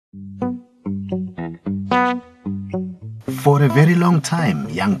For a very long time,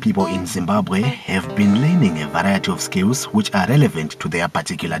 young people in Zimbabwe have been learning a variety of skills which are relevant to their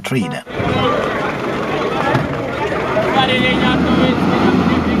particular trade.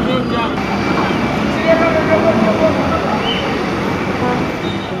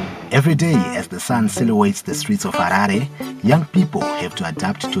 Every day, as the sun silhouettes the streets of Harare, young people have to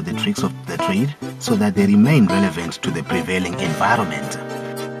adapt to the tricks of the trade so that they remain relevant to the prevailing environment.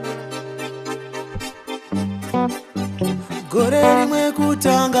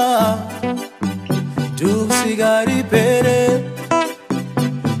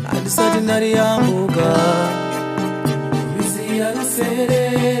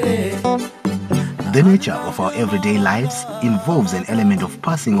 The nature of our everyday lives involves an element of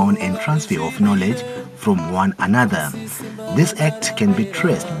passing on and transfer of knowledge from one another. This act can be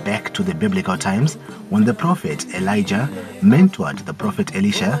traced back to the biblical times when the prophet Elijah mentored the prophet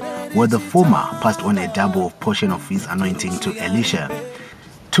Elisha, where the former passed on a double portion of his anointing to Elisha.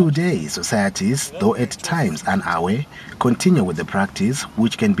 Today, societies, though at times unaware, continue with the practice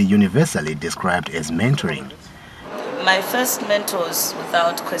which can be universally described as mentoring. My first mentors,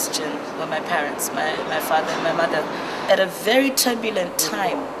 without question, were my parents, my father and my mother. At a very turbulent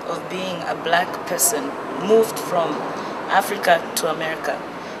time of being a black person, moved from Africa to America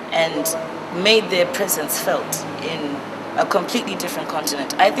and made their presence felt in a completely different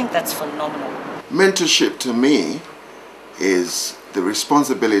continent. I think that's phenomenal. Mentorship to me is the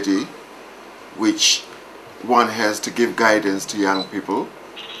responsibility which one has to give guidance to young people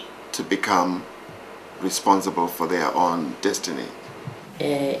to become responsible for their own destiny.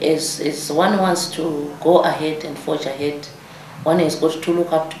 As one wants to go ahead and forge ahead, one has got to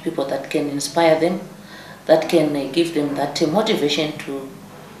look up to people that can inspire them, that can give them that motivation to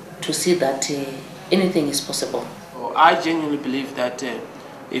see that anything is possible. I genuinely believe that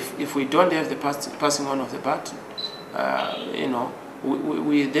if we don't have the passing on of the baton,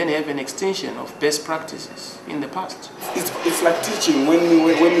 we then have an extension of best practices in the past. It's like teaching. When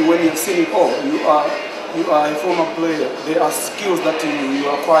you're saying, oh, you are a former player, there are skills that you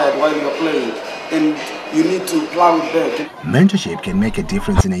acquired while you are playing, and you need to plow it back. Mentorship can make a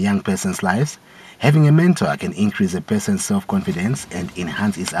difference in a young person's life. Having a mentor can increase a person's self-confidence and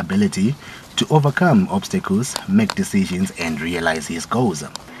enhance his ability to overcome obstacles, make decisions, and realize his goals.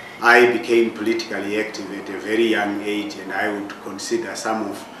 I became politically active at a very young age, and I would consider some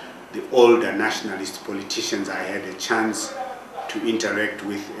of the older nationalist politicians I had a chance to interact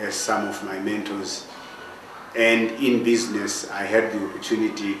with as some of my mentors. And in business, I had the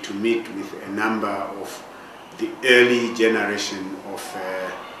opportunity to meet with a number of the early generation of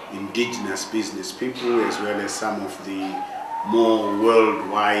indigenous business people, as well as some of the more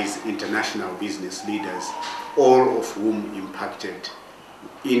worldwide international business leaders, all of whom impacted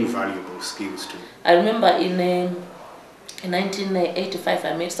invaluable skills too. I remember in 1985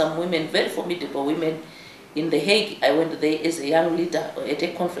 I met some women, very formidable women, in The Hague. I went there as a young leader at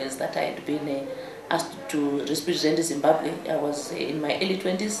a conference that I had been asked to represent Zimbabwe. I was in my early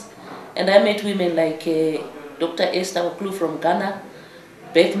 20s, and I met women like Dr. Esther Oklu from Ghana,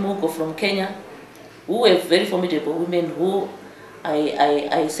 Beth Mugo from Kenya, who were very formidable women who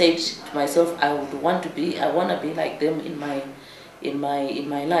I said to myself, I want to be like them in my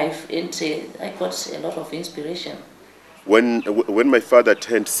life, and I got a lot of inspiration. When my father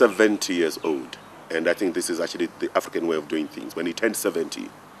turned 70 years old, and I think this is actually the African way of doing things, when he turned 70,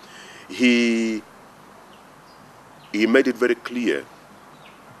 he made it very clear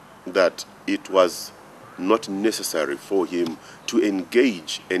that it was not necessary for him to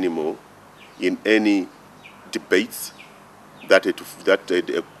engage anymore in any debates that had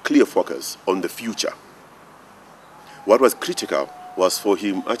a clear focus on the future. What was critical was for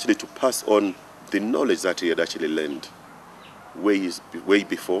him actually to pass on the knowledge that he had actually learned way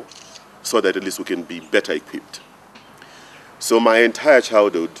before, so that at least we can be better equipped. So my entire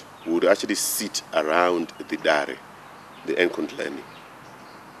childhood would actually sit around the dare, the ancient learning.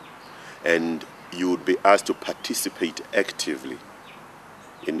 And you would be asked to participate actively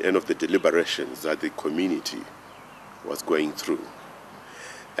in any of the deliberations that the community was going through.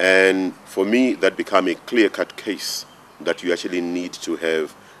 And for me, that became a clear-cut case that you actually need to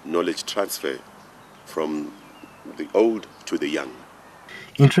have knowledge transfer from the old to the young.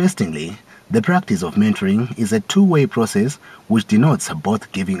 Interestingly, the practice of mentoring is a two-way process which denotes both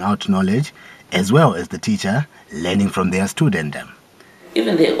giving out knowledge as well as the teacher learning from their student.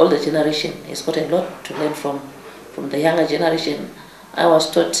 Even the older generation has got a lot to learn from the younger generation. I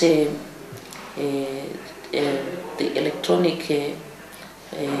was taught the electronic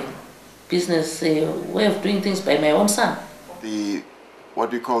business way of doing things by my own son.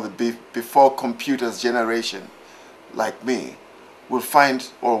 what we call the before computers generation, like me, will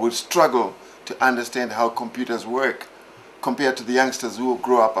find or will struggle to understand how computers work compared to the youngsters who will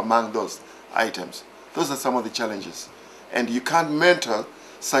grow up among those items. Those are some of the challenges. And you can't mentor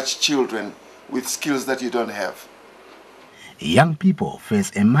such children with skills that you don't have. Young people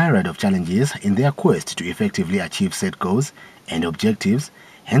face a myriad of challenges in their quest to effectively achieve set goals and objectives,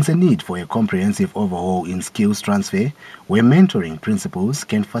 hence a need for a comprehensive overhaul in skills transfer, where mentoring principles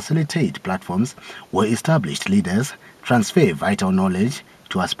can facilitate platforms where established leaders transfer vital knowledge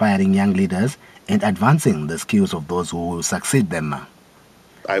to aspiring young leaders and advancing the skills of those who will succeed them.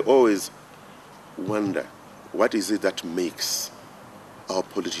 I always wonder, what is it that makes our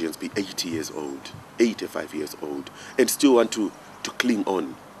politicians be 80 years old, 85 years old, and still want to cling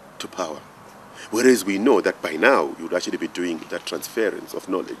on to power? Whereas we know that by now you would actually be doing that transference of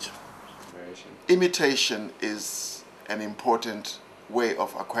knowledge. Imitation is an important way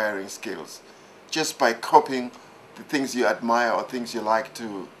of acquiring skills. Just by copying the things you admire or things you like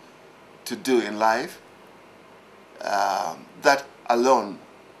to do in life, that alone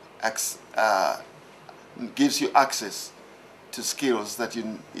gives you access to skills that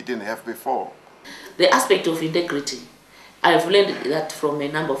you didn't have before. The aspect of integrity, I've learned that from a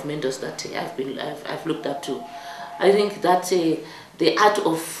number of mentors that I've looked up to. I think that the art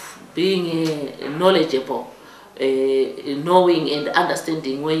of being knowledgeable, knowing and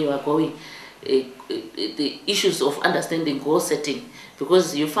understanding where you are going, the issues of understanding goal setting,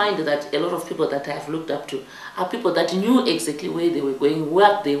 because you find that a lot of people that I have looked up to are people that knew exactly where they were going,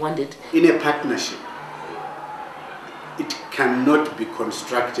 what they wanted. In a partnership, it cannot be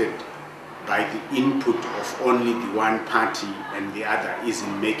constructed by the input of only the one party and the other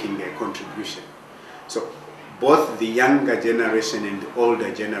isn't making a contribution. So both the younger generation and the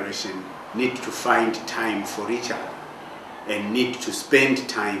older generation need to find time for each other and need to spend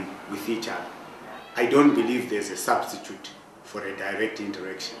time with each other. I don't believe there's a substitute for a direct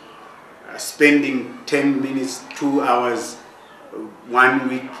interaction. Spending 10 minutes, 2 hours, 1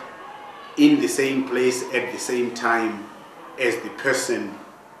 week in the same place at the same time as the person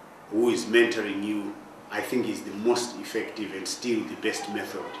who is mentoring you, I think is the most effective and still the best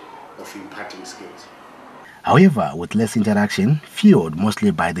method of imparting skills. However, with less interaction, fueled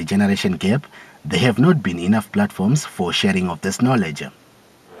mostly by the generation gap, there have not been enough platforms for sharing of this knowledge.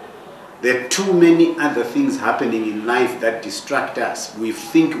 There are too many other things happening in life that distract us. We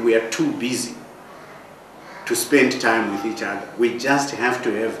think we are too busy to spend time with each other. We just have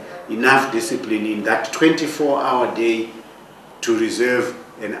to have enough discipline in that 24-hour day to reserve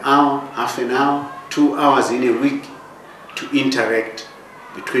an hour, half an hour, 2 hours in a week to interact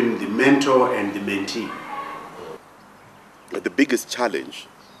between the mentor and the mentee. The biggest challenge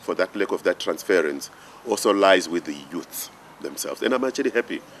for that lack of that transference also lies with the youths themselves. And I'm actually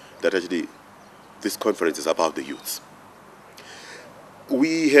happy that actually this conference is about the youths.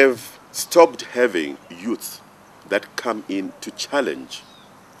 We have stopped having youths that come in to challenge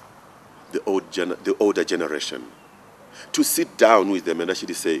the older generation, to sit down with them and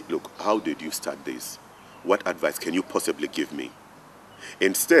actually say, look, how did you start this? What advice can you possibly give me?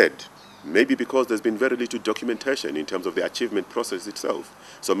 Instead, maybe because there's been very little documentation in terms of the achievement process itself,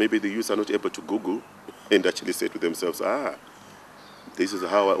 so maybe the youths are not able to Google and actually say to themselves, this is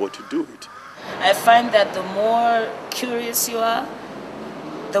how I want to do it. I find that the more curious you are,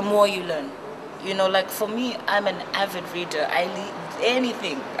 the more you learn. You know, like for me, I'm an avid reader. I read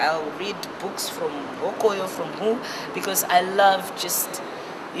anything. I'll read books from Okoyo, from who, because I love just,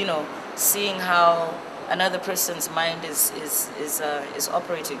 you know, seeing how another person's mind is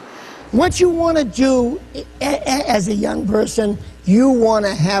operating. What you want to do as a young person, you want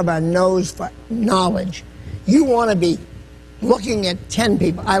to have a nose for knowledge. You want to be looking at 10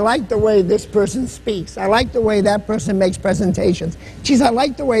 people. I like the way this person speaks. I like the way that person makes presentations. Geez, I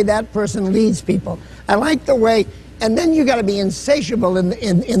like the way that person leads people. I like the way, and then you got to be insatiable in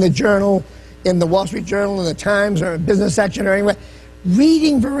the journal, in the Wall Street Journal, in the Times, or business section, or anywhere,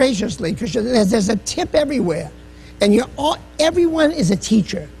 reading voraciously, because there's a tip everywhere. And everyone is a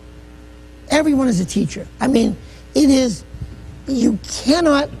teacher. Everyone is a teacher. I mean, you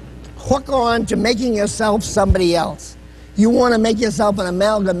cannot hook on to making yourself somebody else. You want to make yourself an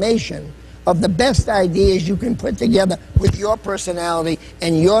amalgamation of the best ideas you can put together with your personality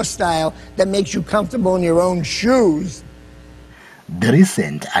and your style that makes you comfortable in your own shoes. The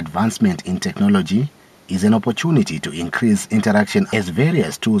recent advancement in technology is an opportunity to increase interaction, as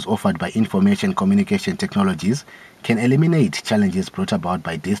various tools offered by information communication technologies can eliminate challenges brought about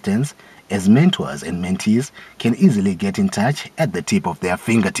by distance, as mentors and mentees can easily get in touch at the tip of their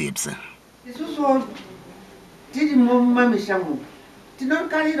fingertips.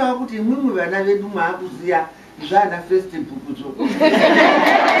 tinokarirawo kuti imwimwi vana vedu maakuziya zvana Facebook zvo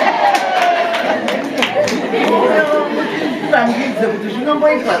vangidze kuti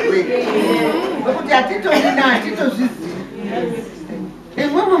zvinomboitwa sei nokuti hatitozvizivi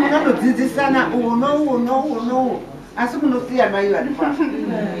imwimwi munondodzidzisana uno asi munosiya mai vari pa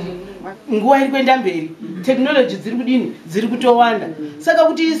nguva iri kuenda mberi technology dziri kudini dziri kutowanda saka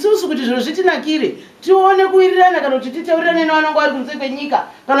kuti isusu kuti zviro zvitinakire tione kuwirirana kana kuti titaurirane nevanonga vari kunze kwenyika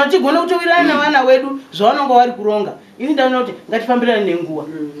kana kuti tigone kutowirirana nevana wedu zvavanonga vari kuronga ini ndaona kuti ngatifambirane nenguva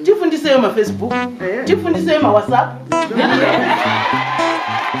tifundiseyo mafacebook tifundiseyo mawhatsapp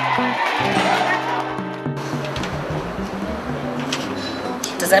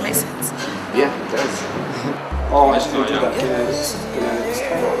Does that make sense? Yeah, it does. Oh, I should do that.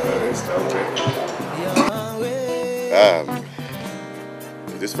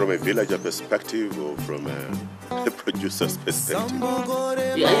 Is this from a villager perspective or from a producer's perspective?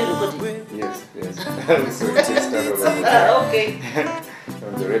 Yeah, are you recording? Yes. So it is kind of like okay.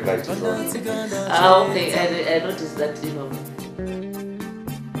 On the red light is on. Okay. I noticed that, you know.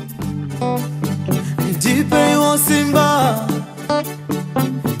 Deeper Simba,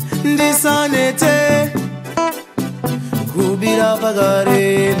 Ndisanete, Kubira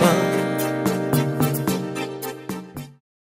Pagare.